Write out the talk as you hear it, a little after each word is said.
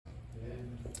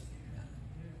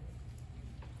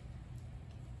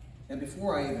And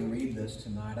before I even read this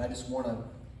tonight, I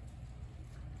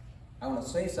want to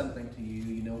say something to you.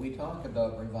 You know, we talk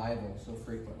about revival so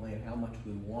frequently and how much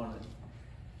we want it.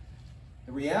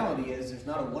 The reality is there's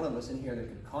not a one of us in here that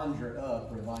could conjure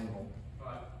up revival.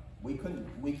 We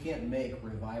can't make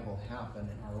revival happen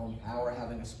in our own power,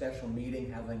 having a special meeting,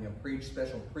 having a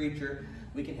special preacher.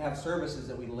 We can have services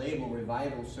that we label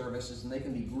revival services, and they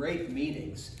can be great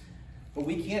meetings. But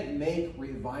we can't make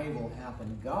revival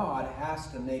happen. God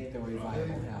has to make the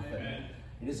revival happen. Amen.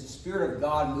 It is the Spirit of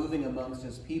God moving amongst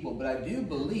His people. But I do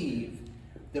believe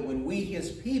that when we, His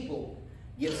people,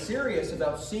 get serious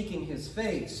about seeking His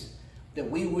face, that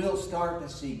we will start to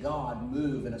see God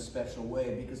move in a special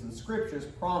way, because the Scriptures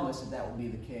promise that will be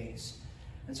the case.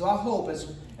 And so I hope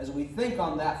as we think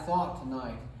on that thought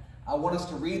tonight, I want us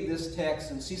to read this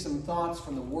text and see some thoughts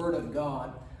from the Word of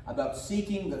God about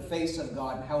seeking the face of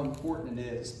God and how important it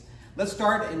is. Let's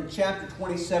start in chapter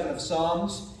 27 of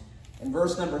Psalms. In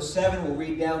verse number 7, we'll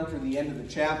read down through the end of the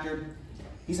chapter.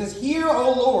 He says, "Hear,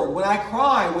 O Lord, when I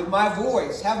cry with my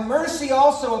voice. Have mercy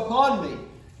also upon me,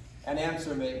 and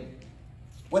answer me.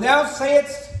 When thou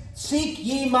sayest, Seek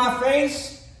ye my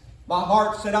face, my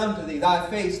heart said unto thee, Thy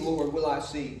face, Lord, will I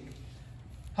seek.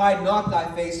 Hide not thy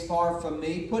face far from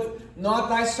me. Put not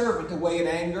thy servant away in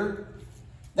anger.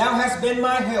 Thou hast been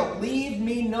my help. Leave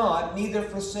me not, neither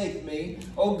forsake me,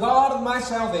 O God of my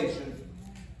salvation.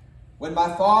 When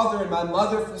my father and my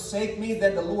mother forsake me,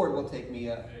 then the Lord will take me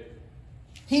up.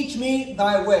 Teach me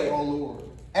thy way, O Lord,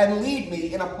 and lead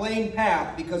me in a plain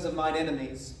path because of mine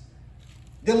enemies.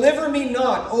 Deliver me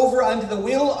not over unto the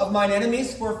will of mine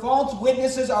enemies, for false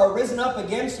witnesses are risen up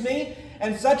against me,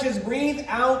 and such as breathe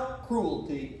out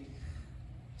cruelty.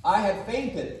 I had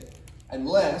fainted,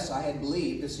 unless I had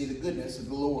believed to see the goodness of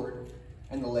the Lord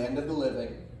and the land of the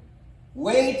living.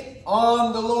 Wait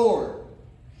on the Lord.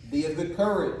 Be of good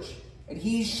courage, and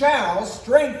He shall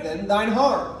strengthen thine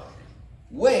heart.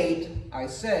 Wait, I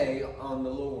say, on the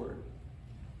Lord."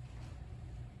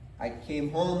 I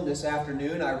came home this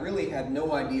afternoon. I really had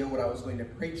no idea what I was going to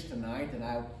preach tonight, and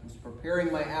I was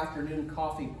preparing my afternoon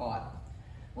coffee pot.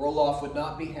 Roloff would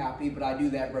not be happy, but I do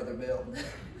that, Brother Bill.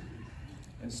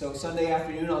 And so Sunday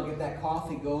afternoon, I'll get that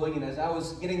coffee going, and as I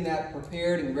was getting that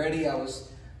prepared and ready, I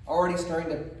was already starting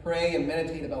to pray and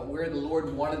meditate about where the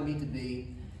Lord wanted me to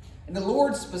be. And the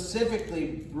Lord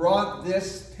specifically brought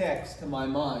this text to my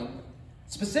mind.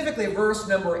 Specifically, verse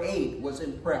number 8 was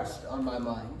impressed on my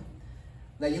mind.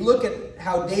 Now you look at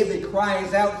how David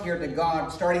cries out here to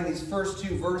God, starting these first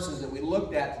two verses that we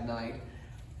looked at tonight.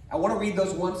 I want to read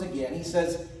those once again. He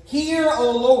says, "Hear,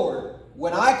 O Lord,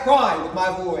 when I cry with my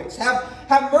voice.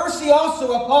 Have mercy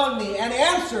also upon me, and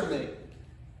answer me."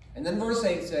 And then verse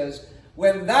 8 says,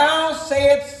 "When thou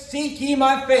sayest, Seek ye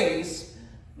my face,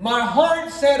 my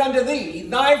heart said unto thee,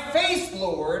 Thy face,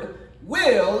 Lord,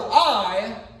 will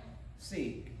I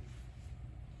seek."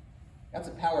 That's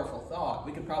a powerful thought.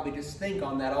 We could probably just think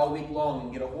on that all week long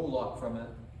and get a whole lot from it.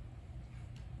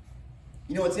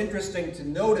 You know, it's interesting to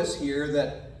notice here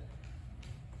that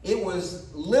it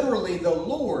was literally the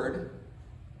Lord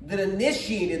that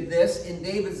initiated this in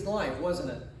David's life,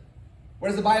 wasn't it? What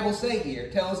does the Bible say here?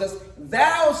 It tells us,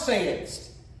 "Thou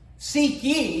sayest, Seek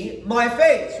ye my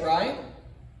face," right?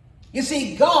 You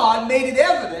see, God made it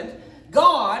evident.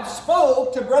 God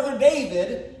spoke to Brother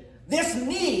David this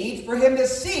need for him to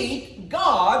seek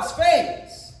God's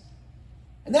face.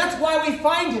 And that's why we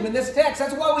find him in this text.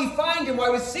 That's why we find him, why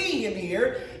we see him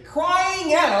here,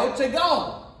 crying out to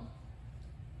God.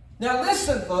 Now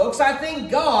listen, folks, I think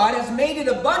God has made it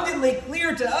abundantly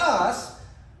clear to us,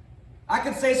 I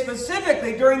could say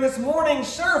specifically during this morning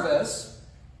service,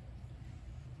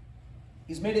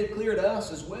 He's made it clear to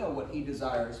us as well what He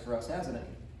desires for us, hasn't He?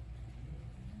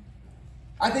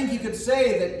 I think you could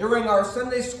say that during our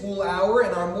Sunday school hour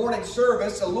and our morning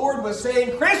service, the Lord was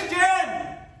saying,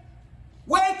 "Christian,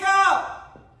 wake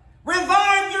up!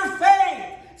 Revive your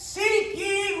faith! Seek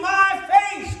ye my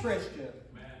face, Christian!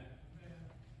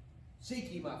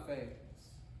 Seek ye my face."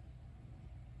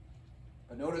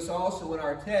 But notice also in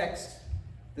our text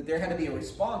that there had to be a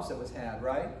response that was had,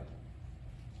 right?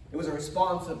 It was a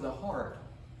response of the heart.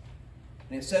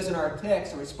 And it says in our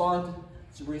text,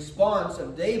 it's a response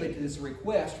of David to this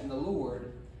request from the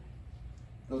Lord.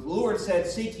 The Lord said,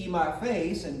 "Seek ye my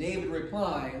face," and David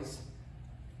replies,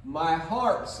 "My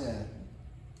heart said."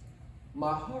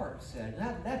 My heart said.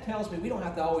 That tells me we don't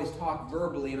have to always talk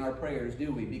verbally in our prayers,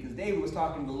 do we? Because David was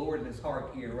talking to the Lord in his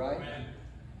heart here, right? Amen.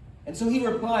 And so he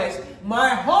replies, "My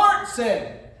heart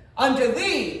said unto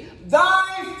thee,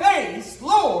 Thy face,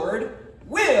 Lord,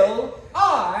 will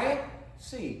I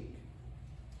seek."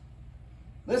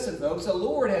 Listen, folks, the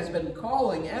Lord has been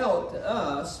calling out to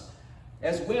us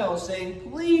as well,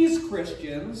 saying, please,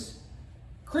 Christians,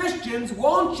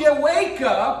 won't you wake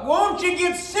up? Won't you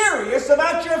get serious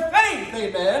about your faith,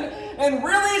 amen? And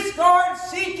really start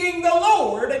seeking the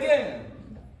Lord again.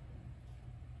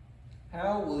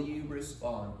 How will you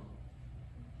respond?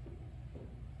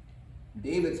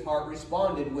 David's heart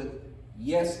responded with,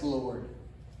 yes, Lord,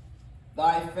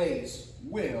 thy face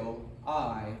will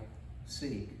I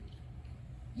seek.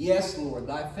 Yes, Lord,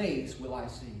 thy face will I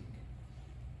seek.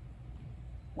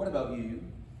 What about you?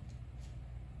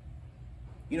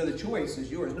 You know, the choice is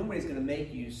yours. Nobody's going to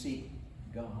make you seek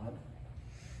God.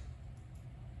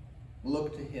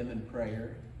 Look to Him in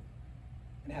prayer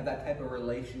and have that type of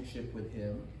relationship with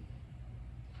Him.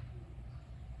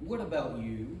 What about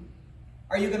you?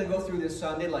 Are you going to go through this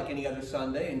Sunday like any other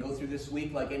Sunday and go through this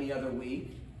week like any other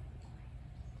week?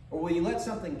 Or will you let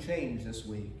something change this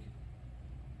week?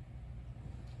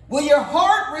 Will your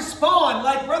heart respond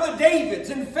like Brother David's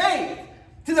in faith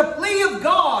to the plea of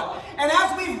God? And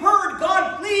as we've heard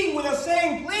God pleading with us,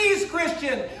 saying, please,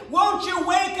 Christian, won't you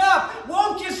wake up?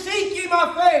 Won't you seek ye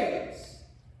my face?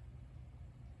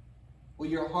 Will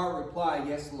your heart reply,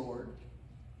 yes, Lord,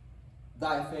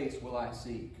 thy face will I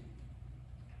seek?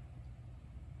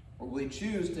 Or will we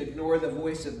choose to ignore the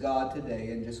voice of God today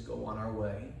and just go on our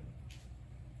way?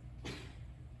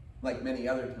 Like many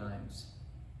other times.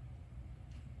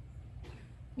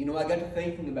 You know, I got to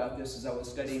thinking about this as I was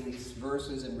studying these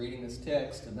verses and reading this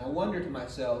text, and I wondered to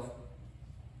myself,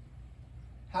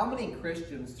 how many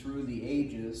Christians through the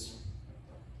ages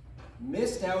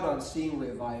missed out on seeing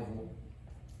revival?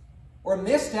 Or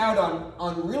missed out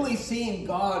on really seeing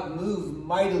God move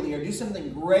mightily or do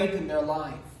something great in their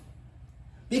life?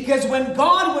 Because when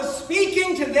God was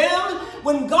speaking to them,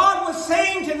 when God was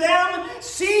saying to them,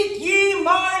 seek ye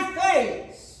my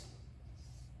face,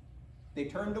 they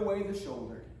turned away the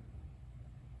shoulder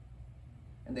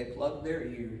and they plugged their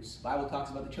ears. The Bible talks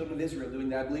about the children of Israel doing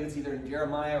that. I believe it's either in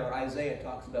Jeremiah or Isaiah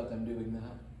talks about them doing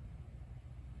that.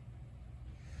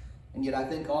 And yet I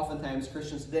think oftentimes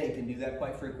Christians today can do that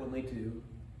quite frequently too.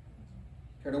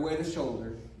 Turn away the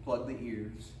shoulder, plug the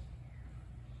ears.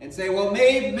 And say, well,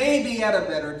 maybe at a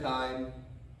better time.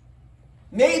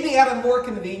 Maybe at a more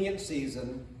convenient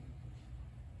season.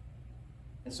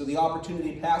 And so the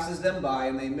opportunity passes them by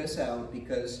and they miss out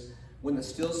because when the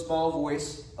still small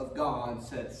voice of God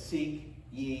said, seek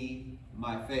ye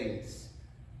my face,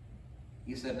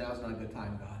 He said, now's not a good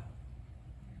time, God.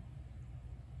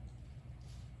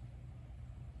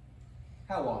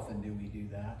 How often do we do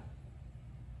that?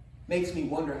 Makes me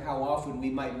wonder how often we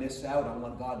might miss out on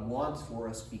what God wants for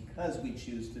us because we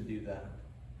choose to do that.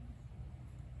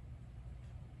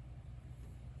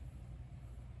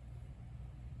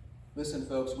 Listen,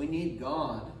 folks, we need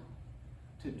God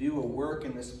to do a work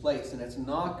in this place, and it's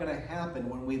not going to happen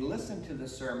when we listen to the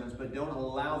sermons but don't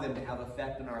allow them to have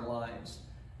effect in our lives.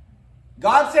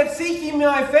 God said, seek ye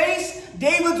my face.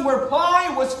 David's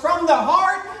reply was from the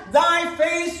heart, thy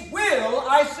face will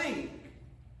I seek.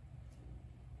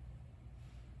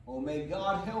 Oh, may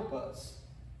God help us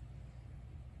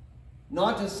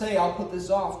not to say, I'll put this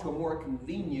off to a more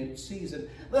convenient season.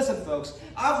 Listen, folks,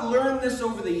 I've learned this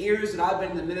over the years that I've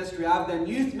been in the ministry. I've done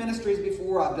youth ministries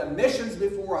before. I've done missions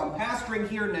before. I'm pastoring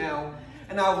here now.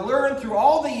 And I've learned through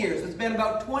all the years, it's been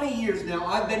about 20 years now,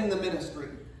 I've been in the ministry.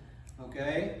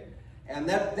 Okay? And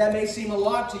that may seem a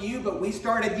lot to you, but we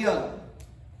started young.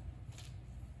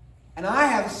 And I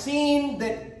have seen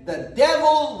that the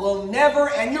devil will never,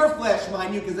 and your flesh,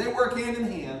 mind you, because they work hand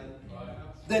in hand.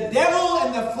 The devil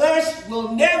and the flesh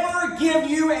will never give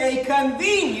you a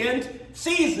convenient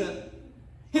season.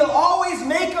 He'll always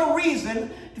make a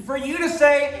reason for you to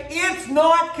say, it's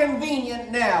not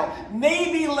convenient now,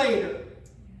 maybe later.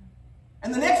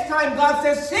 And the next time God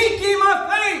says, seek ye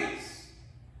my face.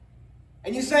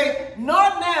 And you say,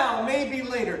 not now, maybe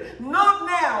later. Not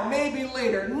now, maybe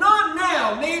later. Not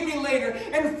now, maybe later.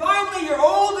 And finally you're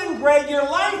old and gray, your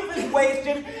life is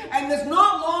wasted, and it's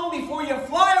not long before you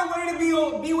fly away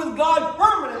to be with God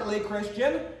permanently,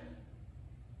 Christian.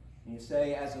 And you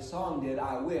say, as the song did,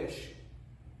 I wish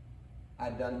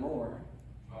I'd done more.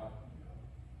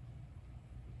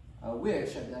 I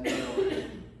wish I'd done more.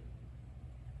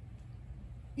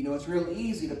 You know, it's real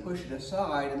easy to push it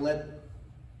aside and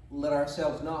let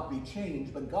ourselves not be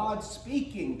changed, but God's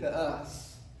speaking to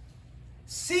us.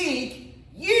 Seek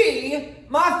ye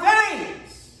my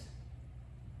face.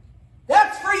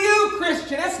 That's for you,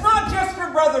 Christian. It's not just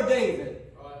for Brother David.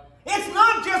 It's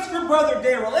not just for Brother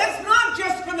Darrell. It's not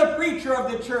just for the preacher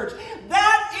of the church.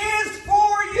 That is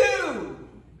for you.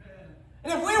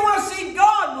 And if we want to see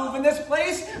God move in this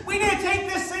place, we need to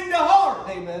take this thing to heart.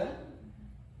 Amen.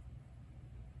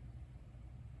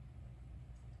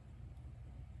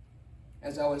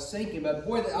 as I was thinking about,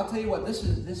 boy, I'll tell you what, this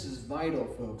is vital,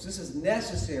 folks. This is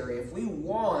necessary if we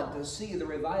want to see the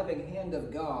reviving hand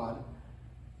of God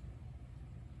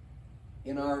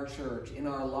in our church, in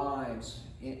our lives,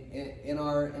 in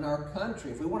our country.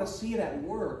 If we want to see it at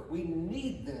work, we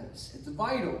need this. It's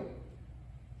vital.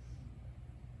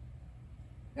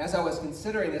 As I was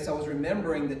considering this, I was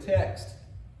remembering the text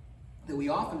that we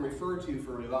often refer to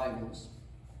for revivals.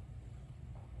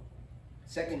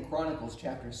 2 Chronicles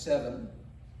chapter 7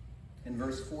 and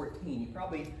verse 14.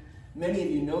 Many of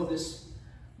you know this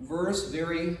verse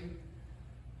very,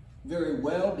 very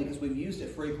well because we've used it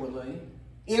frequently.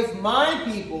 If my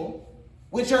people,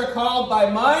 which are called by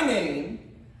my name,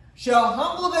 shall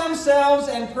humble themselves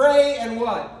and pray and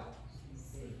what?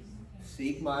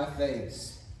 Seek my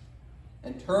face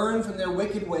and turn from their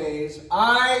wicked ways,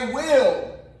 I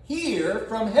will hear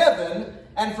from heaven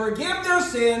and forgive their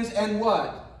sins and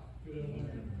what?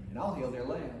 And I'll heal their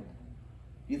land.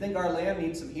 Do you think our land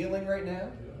needs some healing right now?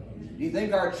 Do you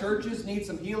think our churches need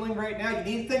some healing right now?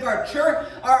 Do you think our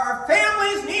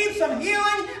families need some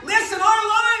healing? Listen, our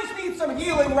lives need some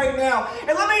healing right now.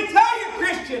 And let me tell you,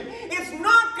 Christian, it's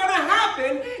not going to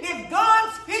happen if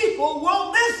God's people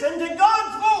won't listen to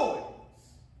God's voice.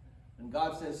 When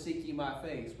God says, seek ye my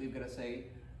face, we've got to say,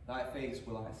 thy face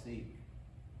will I seek.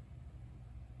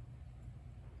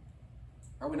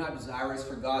 Are we not desirous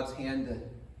for God's hand to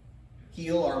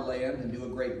heal our land and do a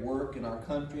great work in our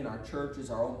country, in our churches,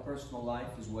 our own personal life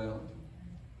as well?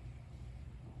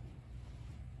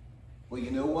 Well, you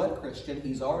know what, Christian?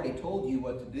 He's already told you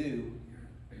what to do.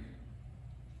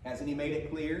 Hasn't he made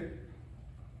it clear?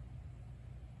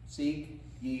 Seek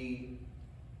ye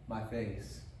my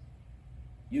face.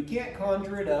 You can't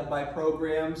conjure it up by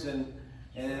programs and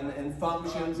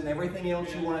functions and everything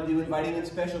else you want to do, inviting in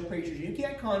special preachers. You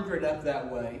can't conjure it up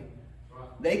that way.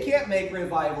 They can't make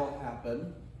revival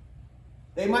happen.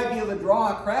 They might be able to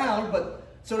draw a crowd, but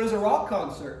so does a rock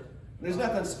concert. There's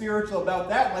nothing spiritual about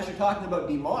that unless you're talking about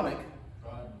demonic.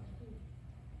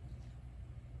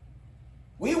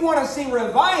 We want to see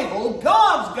revival.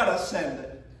 God's got to send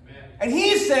it. And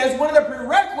he says one of the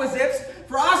prerequisites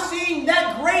for us seeing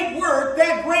that great work,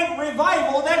 that great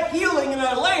revival, that healing in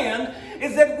our land,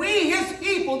 is that we, his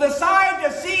people, decide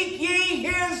to seek ye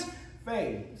his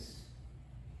face.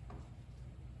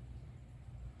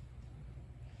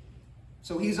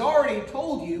 So he's already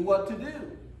told you what to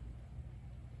do.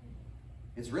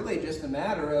 It's really just a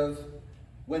matter of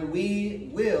when we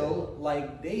will,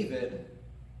 like David,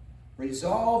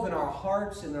 resolve in our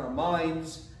hearts and our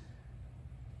minds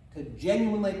to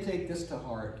genuinely take this to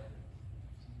heart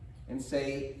and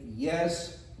say,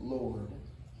 yes, Lord.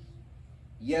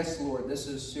 Yes, Lord, this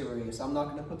is serious. I'm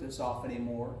not going to put this off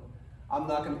anymore. I'm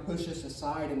not going to push this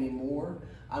aside anymore.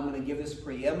 I'm going to give this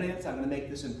preeminence. I'm going to make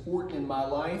this important in my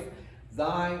life.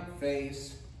 Thy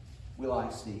face will I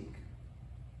seek.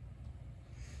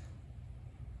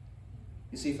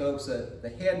 You see, folks,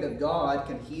 the hand of God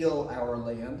can heal our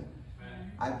land.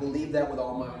 I believe that with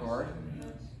all my heart.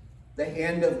 The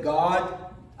hand of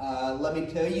God, let me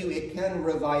tell you, it can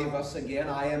revive us again.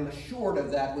 I am assured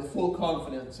of that with full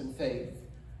confidence and faith.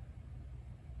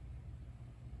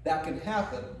 That can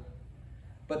happen.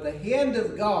 But the hand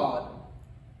of God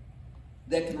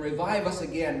that can revive us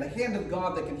again, the hand of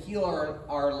God that can heal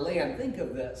our land, think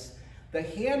of this. The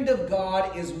hand of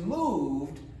God is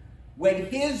moved when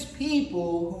his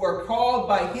people who are called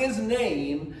by his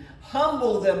name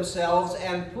humble themselves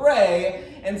and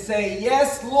pray and say,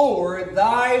 yes, Lord,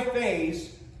 thy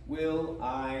face will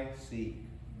I seek.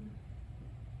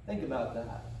 Think about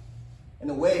that. In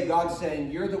a way, God's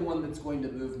saying, you're the one that's going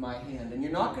to move my hand. And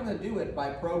you're not going to do it by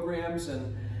programs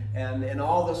and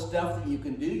all the stuff that you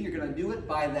can do. You're going to do it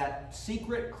by that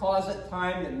secret closet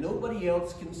time that nobody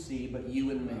else can see but you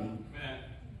and me. Amen.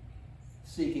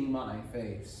 Seeking my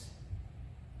face.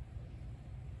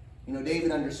 You know,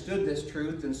 David understood this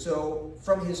truth, and so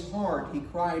from his heart he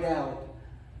cried out,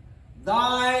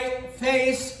 thy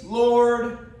face,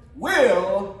 Lord,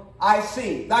 will I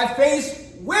see. Thy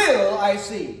face will I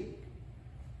see.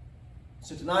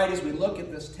 So tonight as we look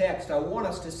at this text, I want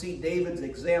us to see David's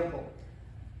example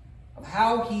of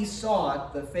how he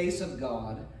sought the face of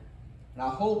God. And I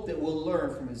hope that we'll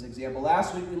learn from his example.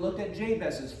 Last week we looked at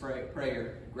Jabez's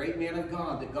prayer, great man of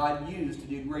God that God used to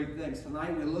do great things.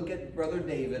 Tonight we look at Brother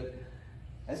David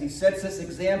as he sets this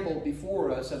example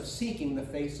before us of seeking the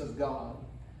face of God.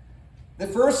 The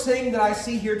first thing that I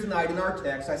see here tonight in our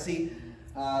text, I see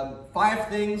 5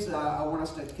 things I want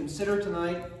us to consider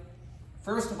tonight.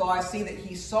 First of all, I see that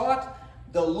he sought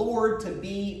the Lord to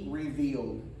be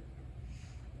revealed.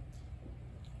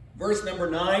 Verse number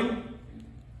 9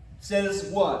 says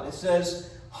what? It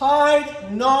says,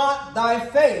 hide not thy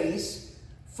face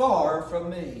far from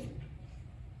me.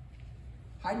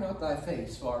 Hide not thy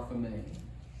face far from me.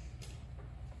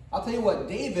 I'll tell you what,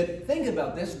 David, think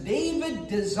about this. David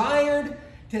desired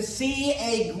to see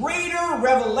a greater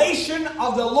revelation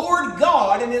of the Lord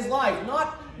God in his life,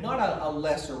 not a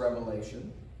lesser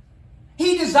revelation.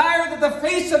 He desired that the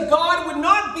face of God would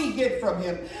not be hid from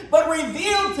him, but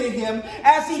revealed to him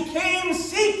as he came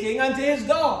seeking unto his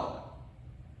God.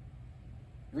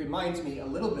 It reminds me a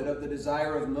little bit of the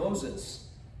desire of Moses.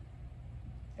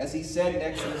 As he said in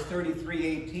Exodus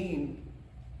 33:18,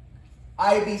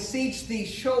 I beseech thee,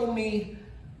 show me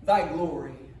thy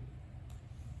glory.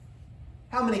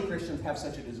 How many Christians have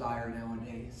such a desire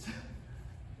nowadays?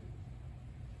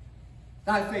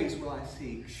 Thy face will I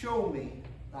seek. Show me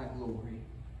thy glory.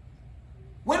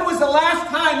 When was the last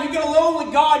time you get alone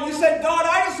with God and you said, God,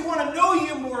 I just want to know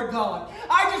you more, God.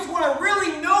 I just want to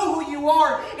really know who you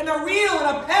are in a real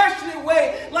and a passionate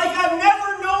way, like I've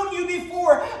never known you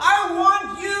before. I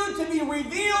want you to be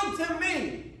revealed to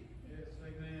me. Yes,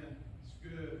 amen. It's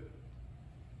good.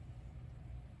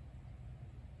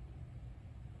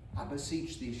 I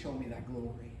beseech thee, show me thy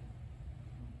glory.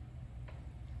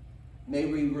 May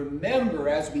we remember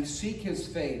as we seek his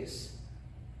face.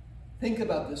 Think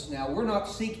about this now. We're not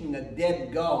seeking a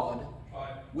dead God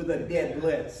with a dead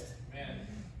list. Amen.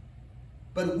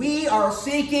 But we are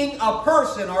seeking a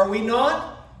person, are we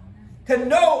not? To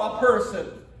know a person.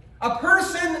 A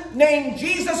person named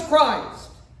Jesus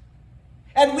Christ.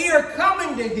 And we are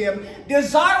coming to him,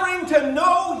 desiring to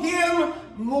know him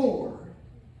more.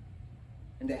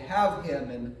 And to have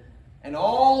him and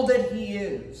all that he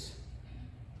is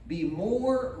be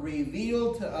more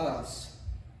revealed to us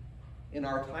in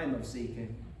our time of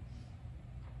seeking.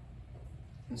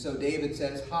 And so David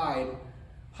says, hide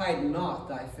not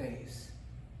thy face.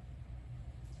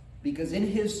 Because in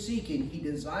his seeking, he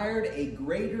desired a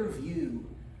greater view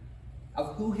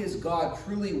of who his God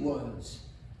truly was.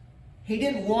 He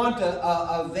didn't want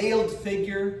a veiled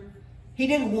figure. He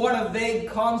didn't want a vague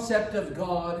concept of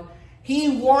God.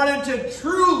 He wanted to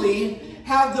truly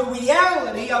have the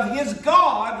reality of his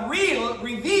God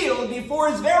revealed before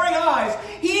his very eyes.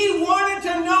 He wanted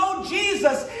to know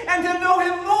Jesus and to know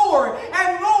him more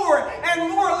and more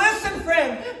and more. Listen,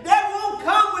 friend, that won't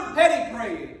come with petty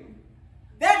praying.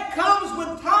 That comes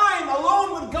with time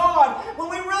alone with God, when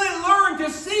we really learn to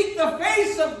seek the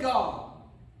face of God.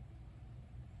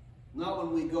 Not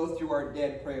when we go through our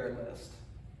dead prayer list.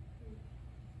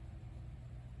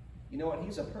 You know what?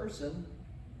 He's a person.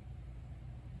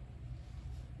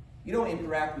 You don't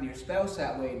interact with your spouse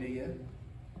that way, do you?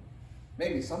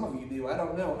 Maybe some of you do. I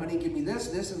don't know. Honey, give me this,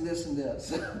 this, and this, and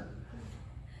this.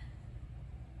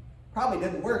 Probably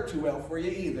didn't work too well for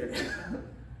you either.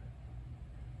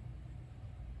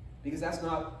 Because that's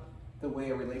not the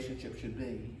way a relationship should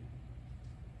be.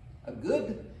 A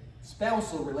good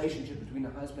spousal relationship between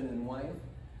a husband and wife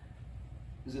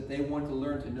is that they want to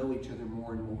learn to know each other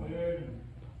more and more.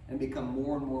 And become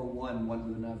more and more one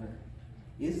with another.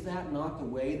 Is that not the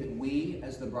way that we,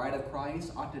 as the bride of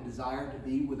Christ, ought to desire to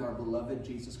be with our beloved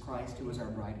Jesus Christ, who is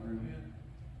our bridegroom? Amen.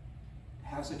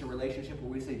 Have such a relationship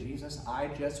where we say, Jesus, I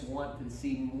just want to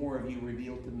see more of you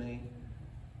revealed to me,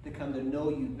 to come to know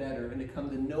you better, and to come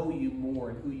to know you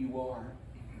more and who you are.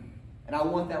 And I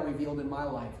want that revealed in my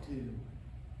life too.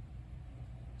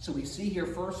 So we see here,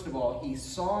 first of all, he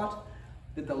sought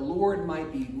that the Lord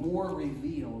might be more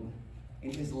revealed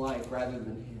in his life rather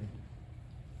than hid.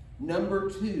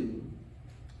 Number two,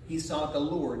 he sought the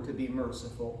Lord to be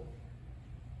merciful.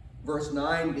 Verse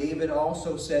 9, David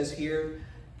also says here,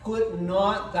 put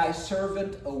not thy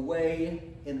servant away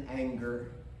in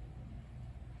anger.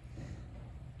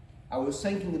 I was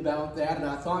thinking about that and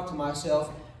I thought to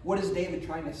myself, what is David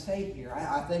trying to say here?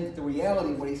 I think the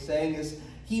reality of what he's saying is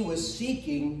he was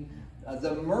seeking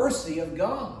the mercy of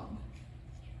God.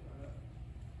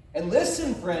 And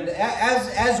listen, friend,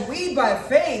 as we by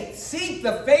faith seek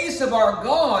the face of our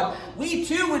God, we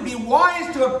too would be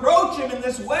wise to approach him in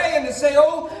this way and to say,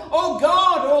 oh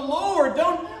God, oh Lord,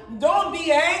 don't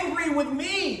be angry with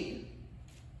me.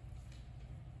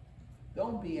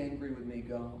 Don't be angry with me,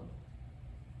 God.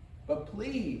 But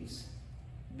please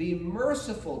be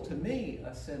merciful to me,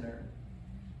 a sinner.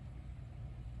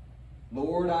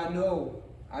 Lord, I know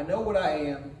what I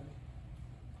am.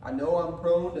 I know I'm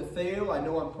prone to fail. I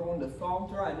know I'm prone to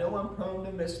falter. I know I'm prone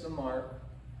to miss the mark.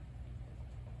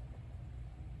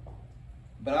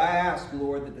 But I ask,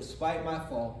 Lord, that despite my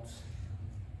faults,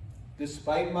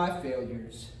 despite my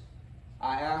failures,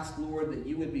 I ask, Lord, that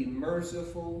you would be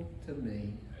merciful to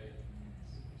me.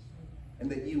 and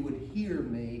that you would hear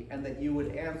me, and that you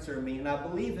would answer me. And I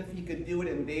believe if he could do it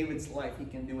in David's life, he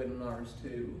can do it in ours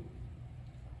too.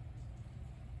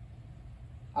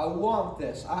 I want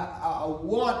this. I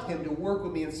want him to work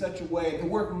with me in such a way, to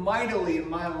work mightily in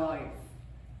my life.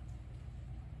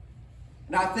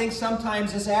 And I think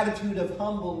sometimes this attitude of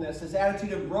humbleness, this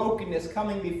attitude of brokenness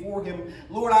coming before him,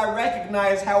 Lord, I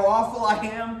recognize how awful I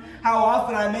am, how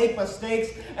often I make mistakes,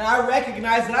 and I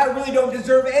recognize that I really don't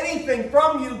deserve anything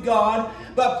from you, God.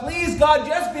 But please, God,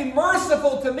 just be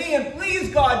merciful to me, and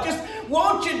please, God, just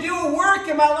won't you do a work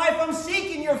in my life? I'm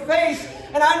seeking your face,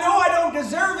 and I know I don't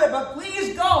deserve it, but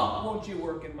please, God, won't you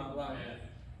work in my life?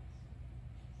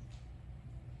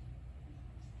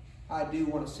 I do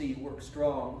want to see you work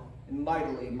strong and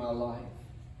mightily in my life.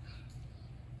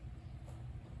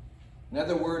 In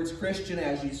other words, Christian,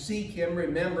 as you seek him,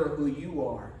 remember who you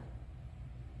are.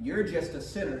 You're just a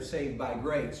sinner saved by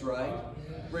grace, right?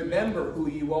 Remember who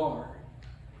you are.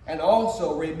 And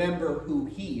also remember who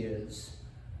he is.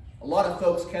 A lot of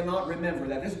folks cannot remember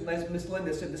that. As Miss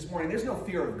Linda said this morning, there's no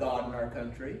fear of God in our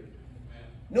country.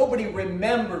 Nobody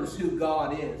remembers who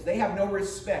God is. They have no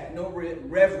respect, no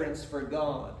reverence for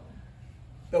God.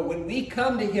 But when we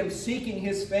come to him seeking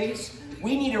his face,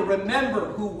 we need to remember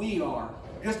who we are.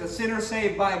 Just a sinner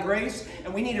saved by grace,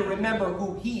 and we need to remember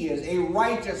who he is, a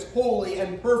righteous, holy,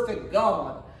 and perfect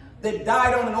God that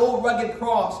died on an old rugged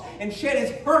cross and shed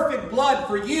his perfect blood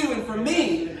for you and for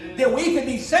me, that we could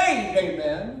be saved.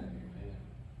 Amen.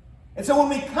 And so when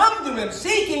we come to him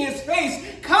seeking his face,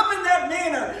 come in that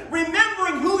manner,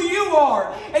 remembering who you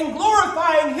are, and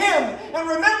glorifying him, and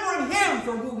remembering him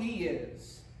for who he is.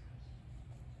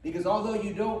 Because although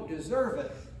you don't deserve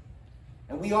it,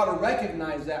 and we ought to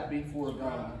recognize that before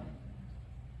God,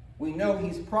 we know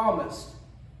he's promised,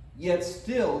 yet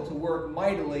still to work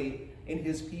mightily in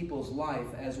his people's life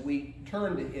as we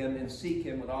turn to him and seek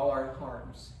him with all our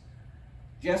hearts.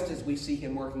 Just as we see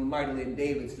him working mightily in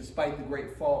David's, despite the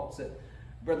great faults that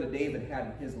Brother David had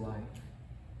in his life.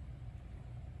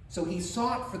 So he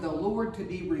sought for the Lord to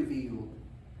be revealed.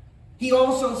 He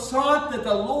also sought that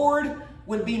the Lord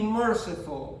would be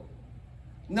merciful.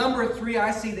 Number 3,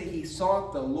 I see that he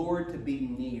sought the Lord to be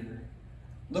near.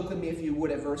 Look with me, if you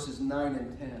would, at verses 9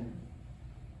 and 10.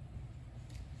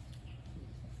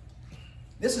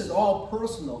 This is all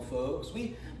personal, folks.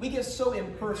 We get so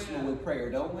impersonal with prayer,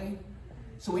 don't we?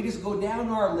 So we just go down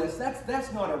our list.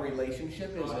 That's not a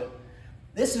relationship, is it?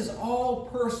 This is all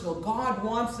personal. God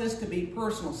wants this to be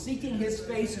personal. Seeking his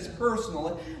face is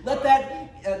personal. Let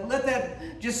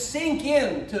that just sink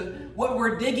in to what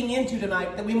we're digging into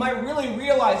tonight, that we might really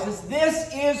realize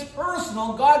this is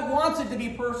personal. God wants it to be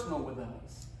personal with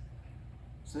us.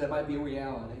 So that might be a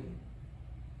reality.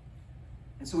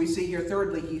 And so we see here,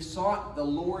 thirdly, he sought the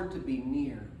Lord to be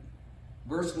near.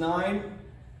 Verse 9,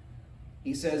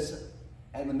 he says,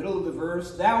 in the middle of the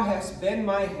verse, "Thou hast been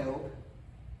my help.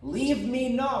 Leave me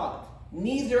not,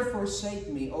 neither forsake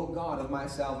me, O God of my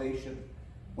salvation.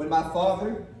 When my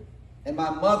father and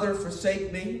my mother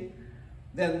forsake me,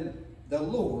 then the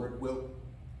Lord will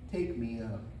take me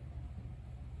up."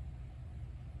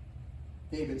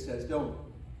 David says, don't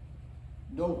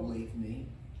leave me.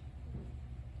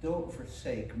 Don't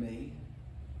forsake me.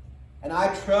 And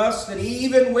I trust that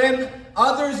even when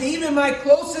others, even my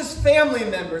closest family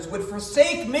members, would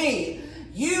forsake me,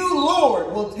 you,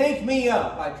 Lord, will take me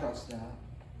up. I trust that.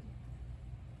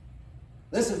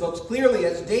 Listen, folks, clearly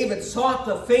as David sought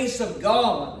the face of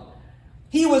God,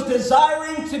 he was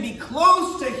desiring to be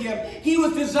close to him. He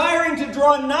was desiring to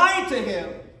draw nigh to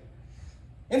him.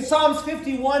 In Psalms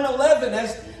 51:11,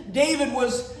 as David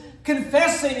was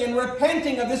confessing and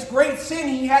repenting of this great sin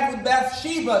he had with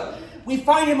Bathsheba, we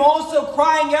find him also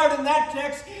crying out in that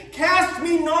text, "Cast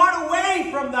me not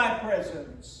away from thy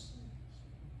presence."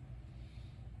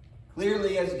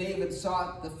 Clearly, as David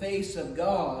sought the face of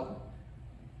God,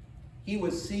 he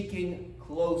was seeking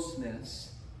closeness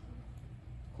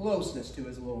to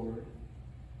his Lord.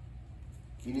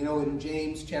 And you know, in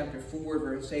James chapter 4,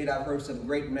 verse 8, I've heard some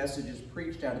great messages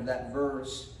preached out of that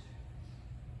verse.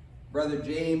 Brother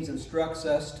James instructs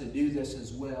us to do this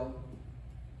as well.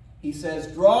 He says,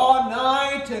 "Draw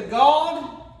nigh to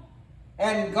God,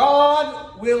 and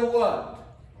God will" what?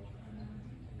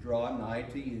 Draw nigh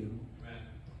to you.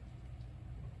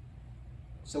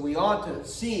 So we ought to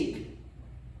seek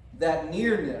that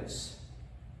nearness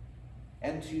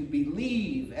and to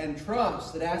believe and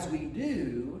trust that as we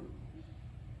do,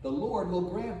 the Lord will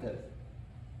grant it.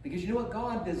 Because you know what?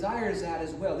 God desires that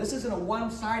as well. This isn't a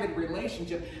one-sided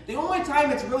relationship. The only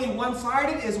time it's really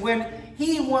one-sided is when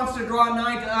he wants to draw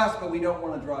nigh to us, but we don't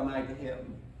want to draw nigh to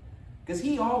him. Because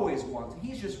he always wants it.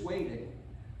 He's just waiting.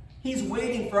 He's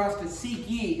waiting for us to seek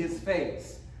ye his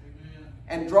face. Amen.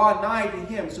 And draw nigh to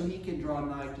him so he can draw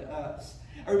nigh to us.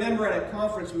 I remember at a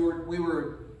conference we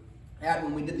were at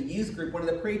when we did the youth group, one of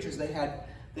the preachers they had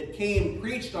that came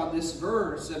preached on this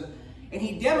verse, and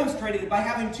he demonstrated it by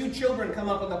having two children come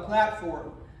up on the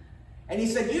platform. And he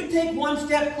said, you take one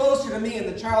step closer to me, and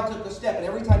the child took a step, and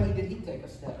every time he did, he'd take a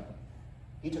step.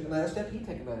 He took another step, he'd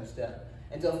take another step.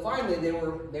 Until finally they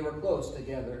were close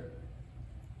together.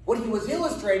 What he was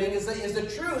illustrating is the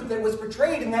truth that was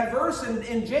portrayed in that verse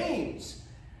in James.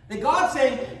 That God's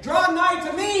saying, draw nigh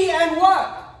to me, and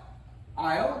what?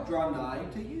 I'll draw nigh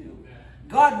to you.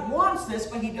 God wants this,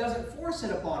 but he doesn't force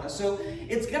it upon us. So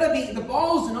it's going to be, the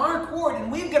ball's in our court, and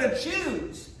we've got to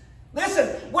choose. Listen,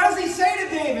 what does he say to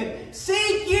David?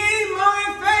 Seek ye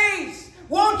my face.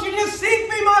 Won't you just seek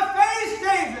me my face,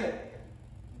 David?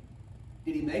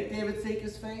 Did he make David seek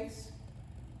his face?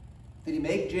 Did he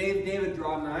make David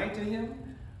draw nigh to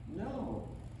him? No.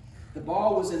 The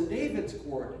ball was in David's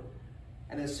court.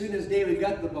 And as soon as David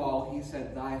got the ball, he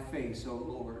said, thy face, O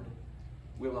Lord,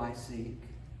 will I seek.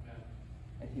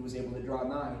 And he was able to draw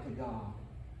nigh to God.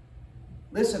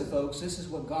 Listen, folks, this is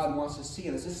what God wants to see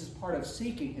in us. This is part of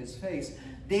seeking his face.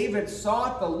 David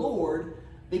sought the Lord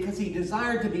because he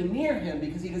desired to be near him,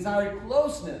 because he desired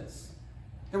closeness.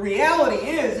 The reality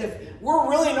is, if we're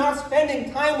really not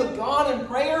spending time with God in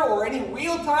prayer or any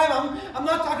real time, I'm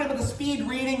not talking about the speed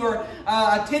reading or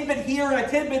a tidbit here and a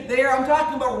tidbit there. I'm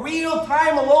talking about real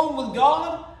time alone with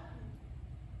God.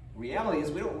 The reality is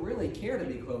we don't really care to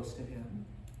be close to him.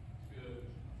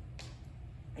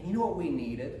 And you know what we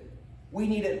need it? We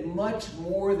need it much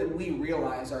more than we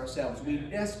realize ourselves. We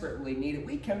desperately need it.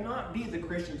 We cannot be the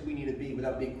Christians we need to be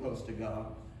without being close to God.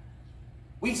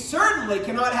 We certainly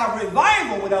cannot have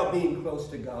revival without being close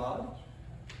to God.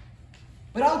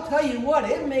 But I'll tell you what,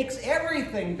 it makes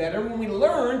everything better when we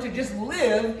learn to just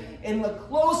live in a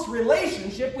close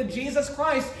relationship with Jesus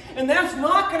Christ. And that's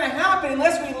not going to happen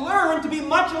unless we learn to be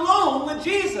much alone with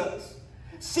Jesus.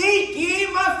 Seek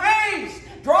ye my face.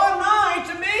 Draw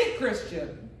nigh to me,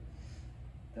 Christian,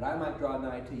 that I might draw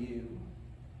nigh to you.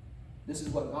 This is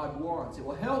what God wants. It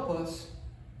will help us.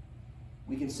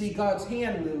 We can see God's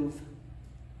hand move,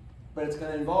 but it's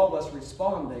going to involve us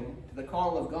responding to the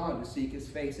call of God to seek his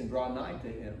face and draw nigh to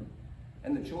him.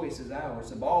 And the choice is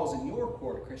ours. The ball's in your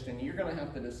court, Christian. You're going to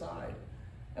have to decide.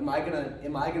 Am I going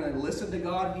to listen to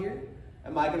God here?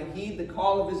 Am I going to heed the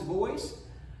call of his voice?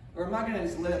 Or am I going to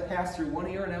just let it pass through one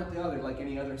ear and out the other like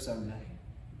any other Sunday?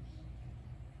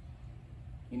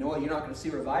 You know what? You're not going to see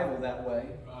revival that way.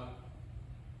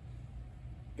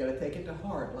 You've got to take it to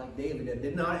heart like David did.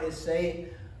 Did not it say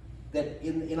that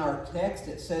in our text,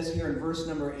 it says here in verse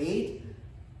number 8,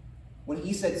 when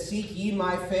he said, seek ye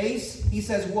my face, he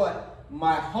says what?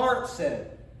 My heart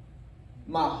said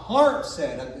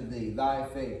unto thee, thy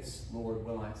face, Lord,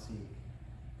 will I seek.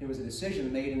 There was a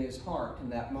decision made in his heart in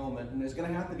that moment, and there's going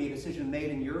to have to be a decision made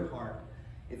in your heart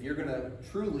if you're going to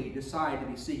truly decide to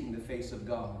be seeking the face of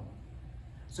God.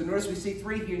 So notice we see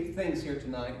three things here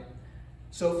tonight.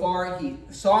 So far, he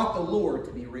sought the Lord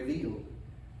to be revealed.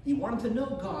 He wanted to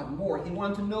know God more. He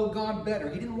wanted to know God better.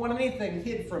 He didn't want anything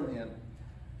hid from him.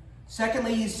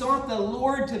 Secondly, he sought the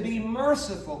Lord to be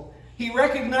merciful. He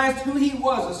recognized who he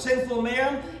was, a sinful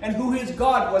man, and who his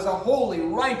God was, a holy,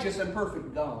 righteous, and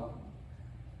perfect God.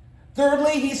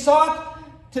 Thirdly, he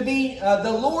sought to be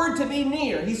the Lord to be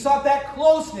near. He sought that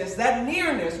closeness, that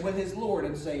nearness with his Lord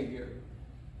and Savior.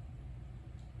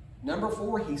 Number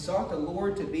 4, he sought the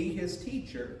Lord to be his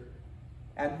teacher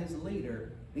and his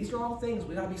leader. These are all things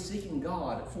we ought to be seeking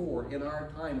God for in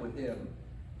our time with him.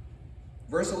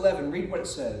 Verse 11, read what it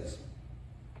says.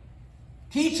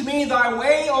 Teach me thy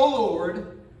way, O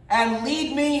Lord, and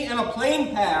lead me in a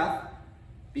plain path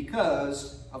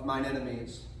because of mine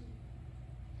enemies.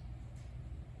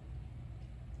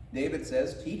 David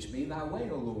says, teach me thy way,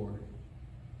 O Lord,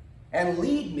 and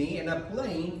lead me in a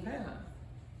plain path.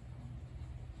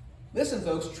 Listen,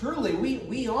 folks, truly,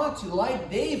 we ought to,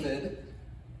 like David,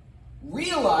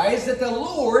 realize that the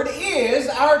Lord is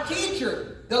our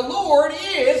teacher. The Lord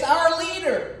is our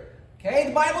leader. Okay?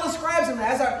 The Bible describes him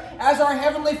as our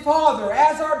heavenly Father,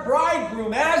 as our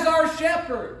bridegroom, as our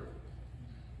shepherd.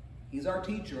 He's our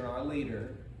teacher and our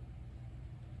leader.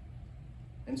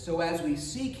 And so as we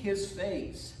seek his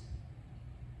face,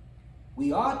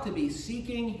 we ought to be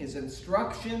seeking his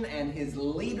instruction and his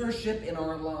leadership in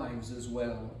our lives as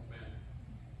well.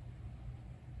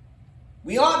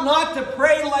 We ought not to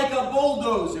pray like a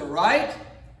bulldozer, right?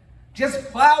 Just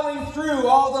plowing through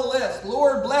all the list.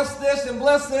 Lord, bless this and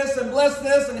bless this and bless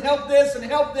this and help this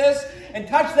and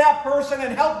touch that person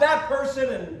and help that person.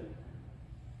 And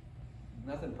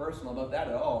Nothing personal about that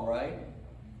at all, right?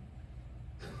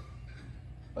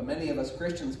 But many of us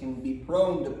Christians can be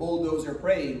prone to bulldozer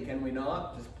praying, can we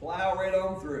not? Just plow right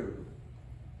on through.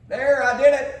 There, I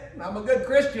did it. I'm a good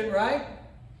Christian, right?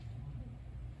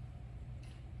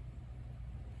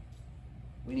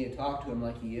 We need to talk to him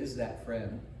like he is that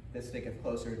friend that sticketh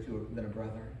closer than a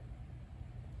brother.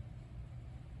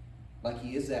 Like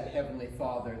he is that heavenly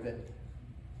Father that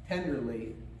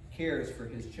tenderly cares for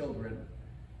his children.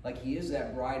 Like he is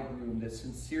that bridegroom that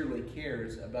sincerely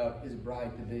cares about his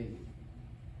bride-to-be.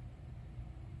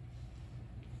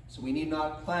 So we need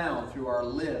not plow through our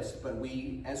list, but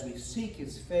as we seek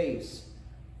his face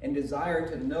and desire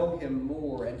to know him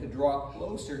more and to draw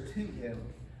closer to him,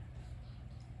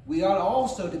 we ought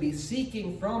also to be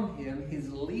seeking from him his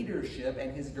leadership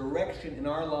and his direction in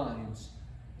our lives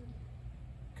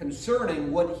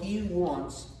concerning what he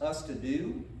wants us to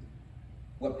do,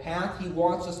 what path he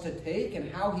wants us to take, and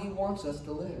how he wants us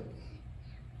to live.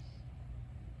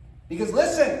 Because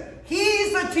listen,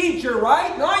 he's the teacher,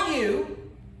 right? Not you.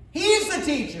 He's the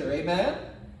teacher, amen?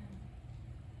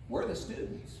 We're the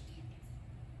students.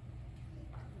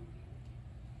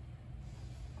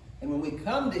 And when we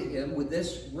come to him with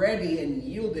this ready and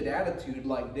yielded attitude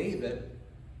like David,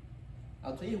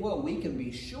 I'll tell you what, we can be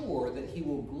sure that he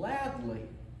will gladly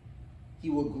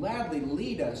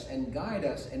lead us and guide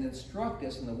us and instruct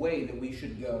us in the way that we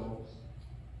should go.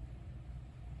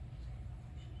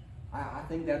 I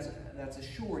think that's a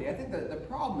surety. I think that the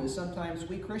problem is sometimes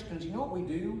we Christians, you know what we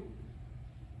do?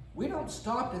 We don't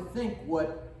stop to think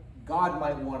what God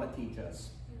might want to teach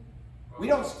us. We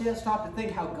don't still stop to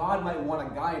think how God might want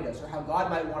to guide us or how God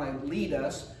might want to lead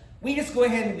us. We just go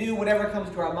ahead and do whatever comes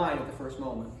to our mind at the first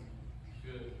moment.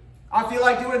 Good. I feel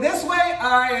like doing it this way.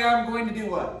 I am going to do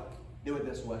what? Do it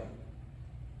this way.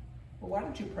 Well, why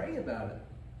don't you pray about it?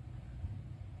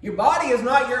 Your body is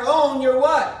not your own. You're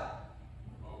what?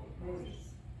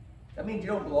 That means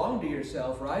you don't belong to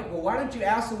yourself, right? Well, why don't you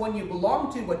ask the one you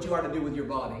belong to what you ought to do with your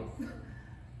body?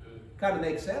 Kind of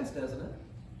makes sense, doesn't it?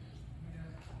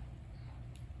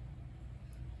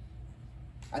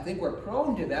 I think we're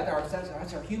prone to that.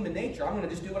 That's our human nature. I'm going to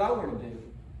just do what I want to do.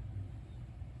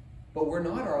 But we're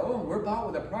not our own. We're bought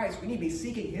with a price. We need to be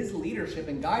seeking his leadership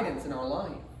and guidance in our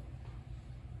life.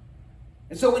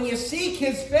 And so when you seek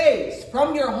his face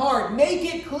from your heart,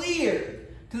 make it clear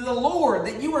to the Lord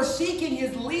that you are seeking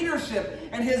his leadership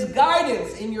and his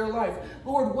guidance in your life.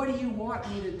 Lord, what do you want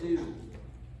me to do?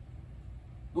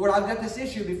 Lord, I've got this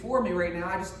issue before me right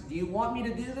now. Do you want me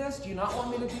to do this? Do you not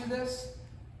want me to do this?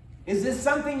 Is this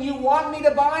something you want me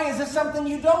to buy? Is this something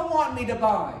you don't want me to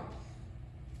buy?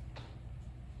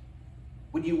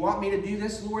 Would you want me to do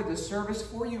this, Lord, this service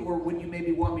for you, or would you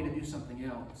maybe want me to do something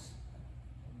else?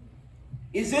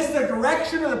 Is this the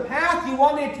direction or the path you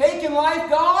want me to take in life,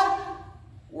 God?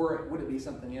 Or would it be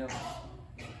something else?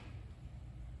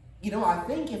 You know, I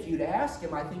think if you'd ask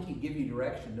him, I think he'd give you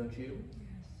direction, don't you?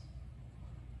 Yes.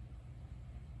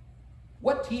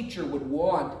 What teacher would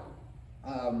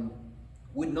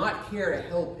not care to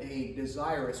help a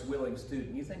desirous, willing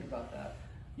student? You think about that.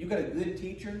 You've got a good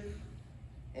teacher,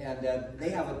 and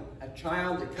they have a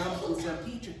child that comes and says,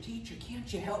 Teacher,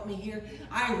 can't you help me here?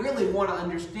 I really want to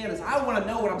understand this. I want to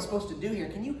know what I'm supposed to do here.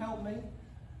 Can you help me?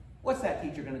 What's that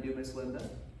teacher going to do, Miss Linda? It's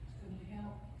going to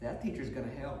help. That teacher's going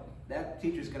to help. That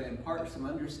teacher's going to impart some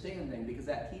understanding because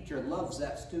that teacher loves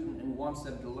that student and wants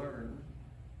them to learn.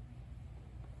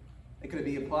 It could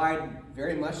be applied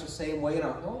very much the same way in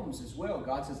our homes as well.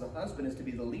 God says the husband is to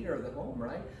be the leader of the home,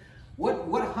 right?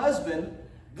 What husband,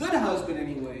 good husband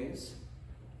anyways,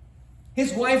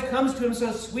 his wife comes to him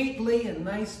so sweetly and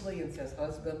nicely and says,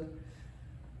 Husband,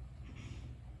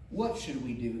 what should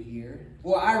we do here?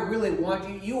 Boy, I really want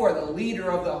you. You are the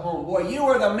leader of the home. Boy, you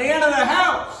are the man of the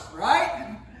house,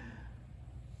 right?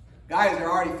 Guys are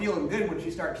already feeling good when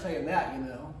she starts saying that, you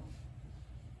know.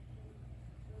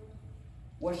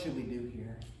 What should we do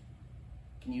here?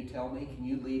 Can you tell me? Can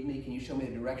you lead me? Can you show me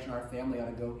the direction our family ought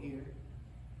to go here?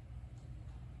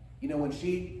 You know, when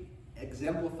she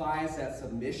exemplifies that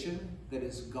submission that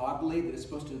is godly, that is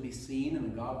supposed to be seen in a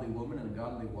godly woman and a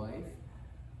godly wife,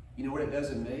 you know what it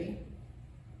does in me?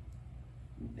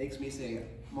 It makes me say,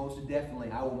 most definitely,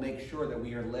 I will make sure that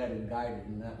we are led and guided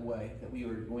in that way, that we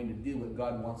are going to do what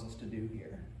God wants us to do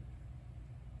here.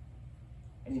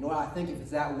 And you know what? I think if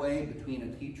it's that way between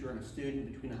a teacher and a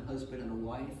student, between a husband and a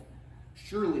wife,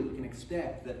 surely we can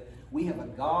expect that we have a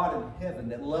God in heaven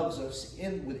that loves us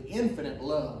with infinite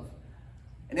love.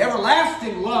 An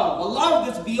everlasting love, a love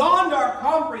that's beyond our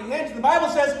comprehension. The Bible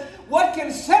says, what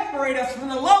can separate us from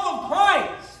the love of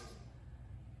Christ?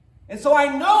 And so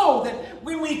I know that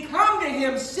when we come to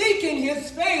Him seeking His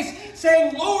face,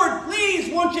 saying, Lord,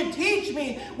 please, won't you teach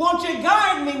me? Won't you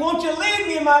guide me? Won't you lead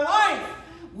me in my life?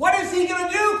 What is He going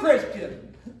to do,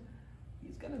 Christian?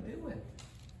 He's going to do it.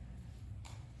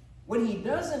 When He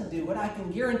doesn't do it, I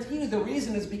can guarantee you the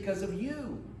reason is because of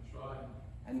you. That's right.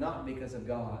 And not because of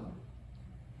God.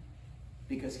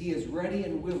 Because He is ready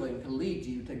and willing to lead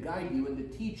you, to guide you, and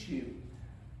to teach you.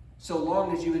 So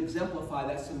long as you exemplify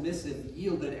that submissive,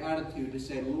 yielded attitude to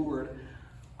say, Lord,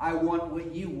 I want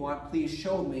what you want. Please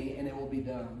show me, and it will be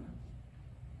done.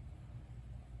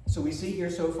 So we see here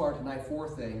so far tonight 4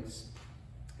 things.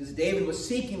 As David was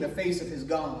seeking the face of his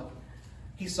God,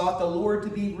 he sought the Lord to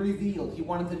be revealed. He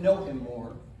wanted to know Him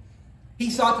more.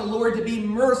 He sought the Lord to be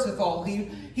merciful.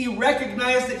 He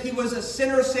recognized that he was a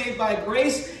sinner saved by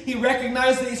grace. He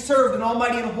recognized that he served an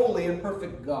almighty and holy and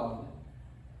perfect God.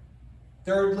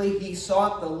 Thirdly, he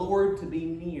sought the Lord to be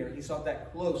near. He sought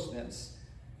that closeness.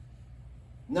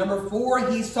 Number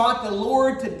 4, he sought the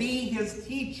Lord to be his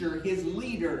teacher, his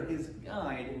leader, his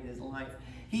guide in his life.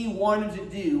 He wanted to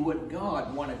do what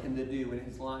God wanted him to do in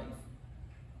his life.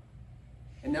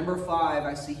 And number 5,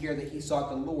 I see here that he sought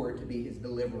the Lord to be his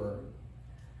deliverer.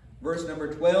 Verse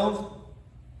number 12,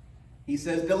 he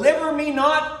says, Deliver me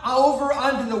not over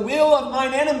unto the will of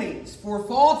mine enemies, for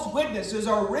false witnesses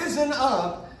are risen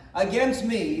up against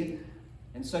me,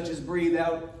 and such as breathe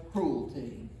out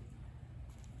cruelty.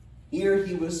 Here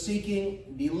he was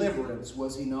seeking deliverance,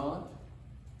 was he not?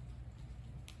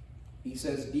 He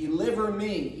says, Deliver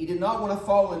me. He did not want to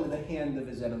fall into the hand of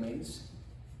his enemies.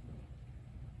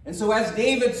 And so as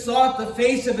David sought the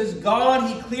face of his God,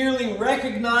 he clearly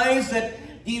recognized that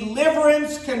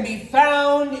deliverance can be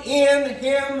found in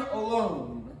Him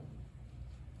alone.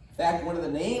 In fact, one of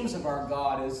the names of our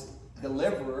God is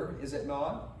Deliverer, is it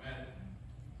not?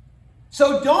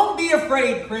 So don't be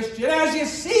afraid, Christian, as you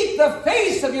seek the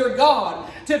face of your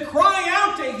God to cry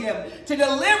out to Him, to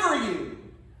deliver you.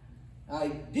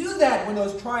 Do that when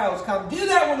those trials come. Do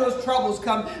that when those troubles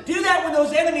come. Do that when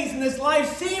those enemies in this life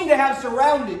seem to have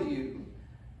surrounded you.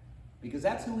 Because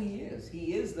that's who He is.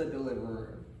 He is the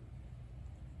deliverer.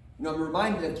 You know, I'm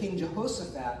reminded of King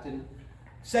Jehoshaphat in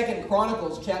 2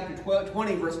 Chronicles chapter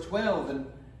 20, verse 12. And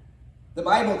the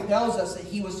Bible tells us that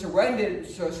he was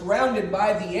surrounded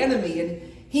by the enemy. And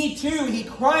he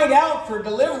cried out for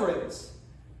deliverance.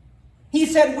 He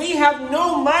said, We have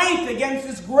no might against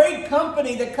this great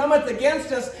company that cometh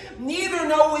against us, neither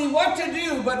know we what to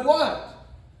do, but what?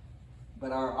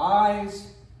 But our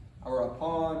eyes are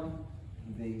upon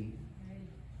Thee.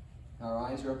 Our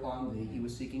eyes are upon Thee. He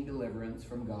was seeking deliverance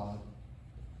from God.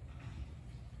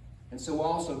 And so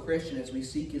also, Christian, as we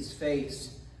seek His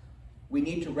face, we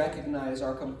need to recognize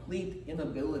our complete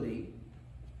inability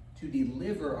to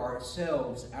deliver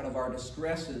ourselves out of our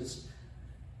distresses.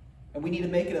 And we need to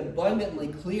make it abundantly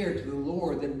clear to the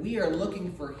Lord that we are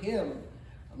looking for Him,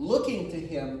 looking to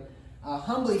Him,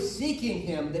 humbly seeking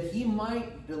Him that He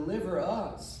might deliver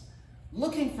us.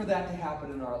 Looking for that to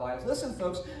happen in our lives. Listen,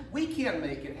 folks, we can't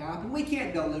make it happen. We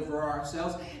can't deliver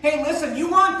ourselves. Hey, listen, you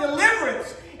want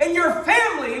deliverance in your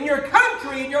family, in your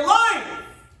country, in your life.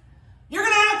 You're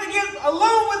going to have to get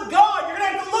alone with God. You're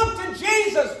going to have to look to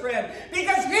Jesus, friend,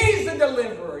 because He's the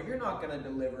deliverer. You're not going to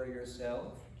deliver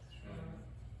yourself.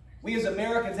 We as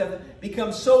Americans have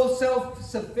become so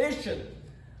self-sufficient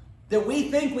that we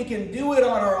think we can do it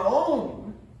on our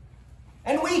own.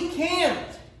 And we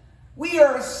can't. We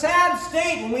are a sad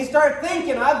state when we start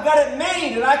thinking, I've got it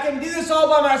made and I can do this all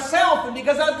by myself. And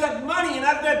because I've got money and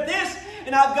I've got this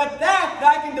and I've got that,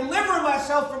 I can deliver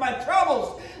myself from my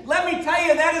troubles. Let me tell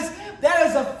you, that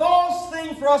is a false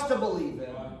thing for us to believe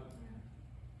in.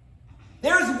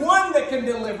 There's one that can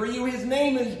deliver you. His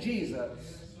name is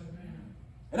Jesus.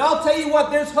 And I'll tell you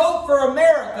what, there's hope for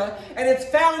America, and it's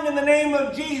found in the name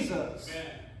of Jesus.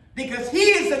 Because He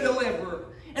is the deliverer.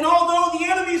 And although the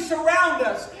enemies surround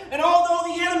us, and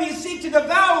although the enemies seek to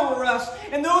devour us,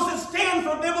 and those that stand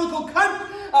for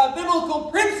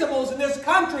biblical principles in this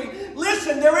country,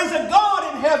 listen, there is a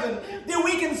God in heaven that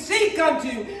we can seek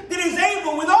unto, that is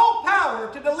able with all power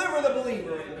to deliver the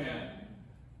believer. Amen.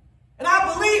 And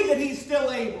I believe that He's still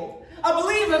able. I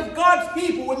believe if God's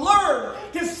people would learn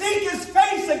to seek His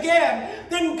face again,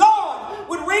 then God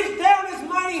would reach down His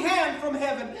mighty hand from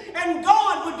heaven, and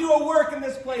God would do a work in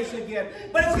this place again.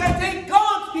 But it's going to take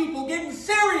God's people getting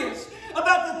serious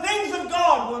about the things of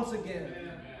God once again.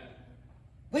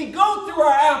 We go through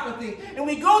our apathy, and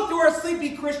we go through our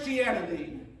sleepy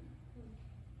Christianity.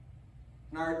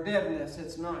 And our deadness,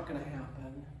 it's not going to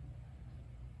happen.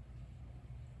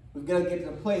 We've got to get to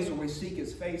the place where we seek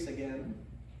His face again.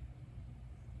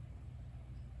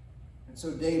 And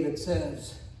so David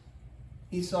says,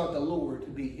 He sought the Lord to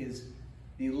be his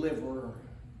deliverer.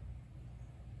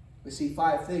 We see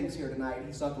 5 things here tonight.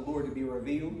 He sought the Lord to be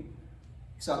revealed.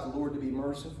 He sought the Lord to be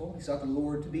merciful. He sought the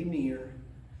Lord to be near.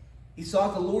 He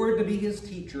sought the Lord to be his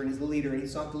teacher and his leader. And he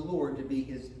sought the Lord to be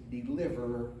his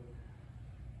deliverer.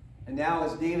 And now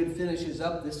as David finishes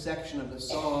up this section of the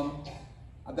psalm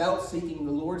about seeking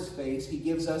the Lord's face, he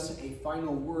gives us a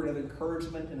final word of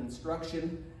encouragement and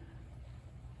instruction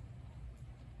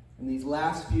in these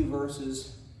last few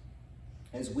verses,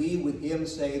 as we with him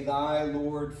say,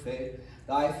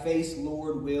 Thy face,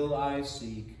 Lord, will I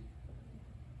seek.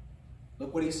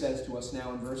 Look what he says to us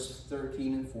now in verses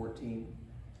 13 and 14.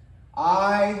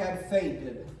 I had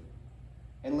fainted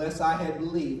unless I had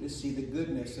believed to see the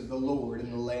goodness of the Lord in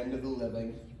the land of the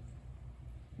living.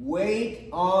 Wait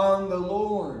on the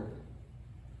Lord.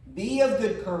 Be of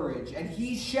good courage, and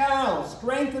he shall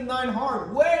strengthen thine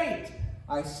heart. Wait,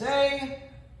 I say,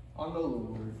 on the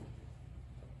Lord.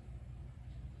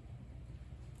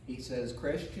 He says,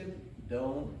 Christian,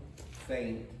 don't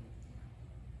faint.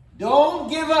 Don't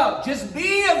give up. Just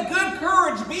be of good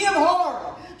courage. Be of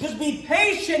heart. Just be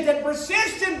patient and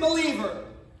persistent, believer.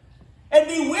 And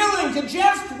be willing to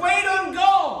just wait on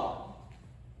God.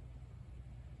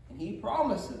 And he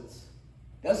promises.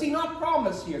 Does he not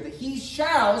promise here that he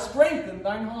shall strengthen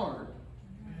thine heart?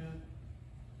 Amen.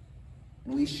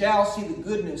 And we shall see the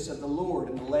goodness of the Lord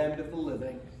in the land of the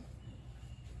living.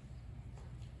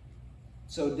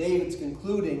 So David's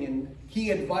concluding and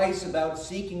key advice about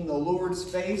seeking the Lord's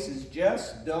face is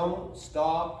just don't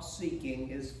stop seeking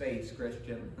his face,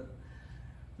 Christian.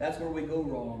 That's where we go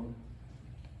wrong.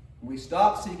 When we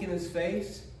stop seeking his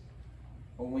face,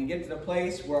 or when we get to the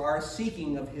place where our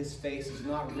seeking of his face is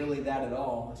not really that at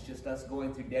all, it's just us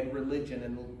going through dead religion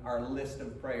and our list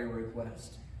of prayer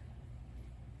requests.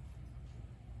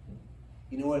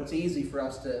 You know what? It's easy for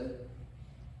us to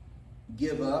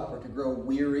give up or to grow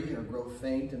weary or grow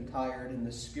faint and tired in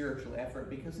the spiritual effort,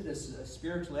 because it is a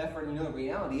spiritual effort. And you know, the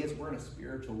reality is we're in a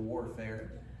spiritual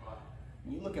warfare.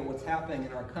 When you look at what's happening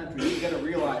in our country, you've got to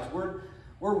realize we're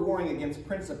warring against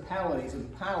principalities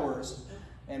and powers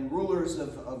and rulers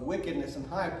of wickedness in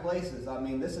high places. I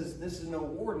mean, this is no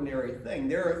ordinary thing.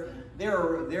 There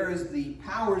is the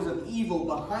powers of evil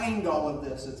behind all of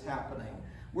this that's happening.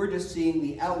 We're just seeing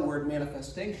the outward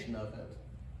manifestation of it.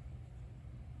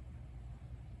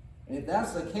 And if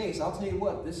that's the case, I'll tell you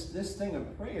what, this thing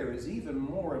of prayer is even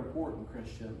more important,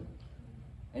 Christian.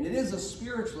 And it is a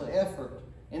spiritual effort.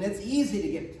 And it's easy to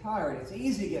get tired. It's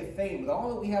easy to get faint with all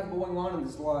that we have going on in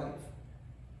this life.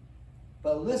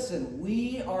 But listen,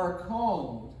 we are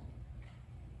called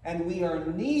and we are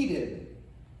needed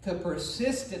to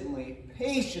persistently,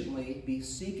 patiently be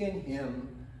seeking him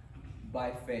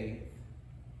by faith.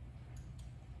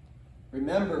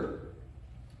 Remember,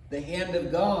 the hand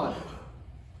of God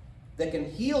that can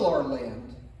heal our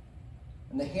land,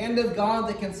 and the hand of God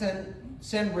that can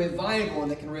send revival and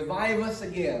that can revive us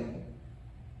again,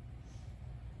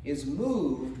 is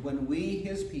moved when we,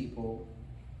 his people,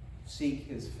 seek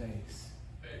his face.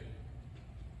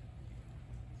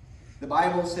 The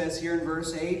Bible says here in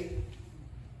verse 8,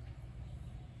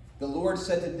 the Lord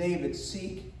said to David,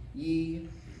 seek ye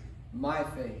my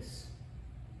face.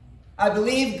 I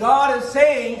believe God is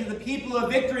saying to the people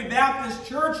of Victory Baptist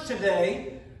Church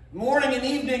today, morning and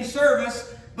evening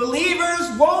service,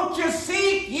 believers, won't you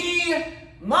seek ye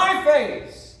my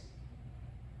face?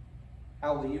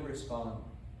 How will you respond?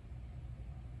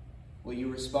 Will you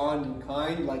respond in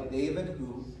kind like David,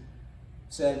 who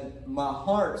said, my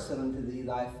heart said unto thee,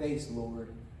 thy face,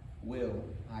 Lord, will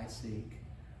I seek?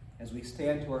 As we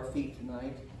stand to our feet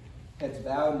tonight, heads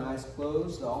bowed and eyes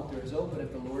closed, the altar is open.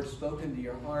 If the Lord's spoken to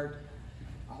your heart,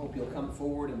 I hope you'll come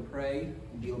forward and pray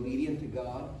and be obedient to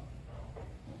God.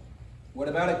 What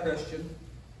about it, Christian?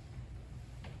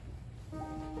 Do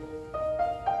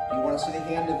you want to see the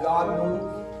hand of God move?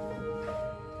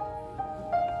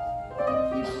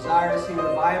 Do you desire to see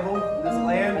revival in this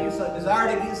land? Do you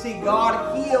desire to see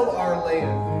God heal our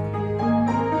land?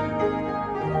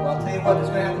 Well, I'll tell you what, there's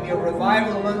going to have to be a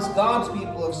revival amongst God's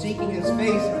people of seeking his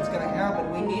face if it's going to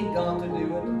happen. We need God to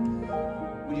do it.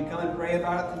 Would you come and pray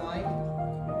about it tonight?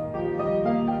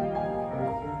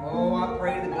 Oh, I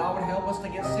pray that God would help us to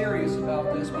get serious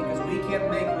about this, because we can't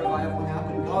make revival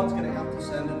happen. God's going to have to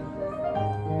send it.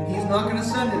 And he's not going to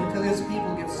send it until his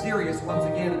people get serious once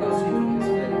again about seeking his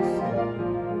face.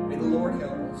 May the Lord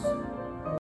help us.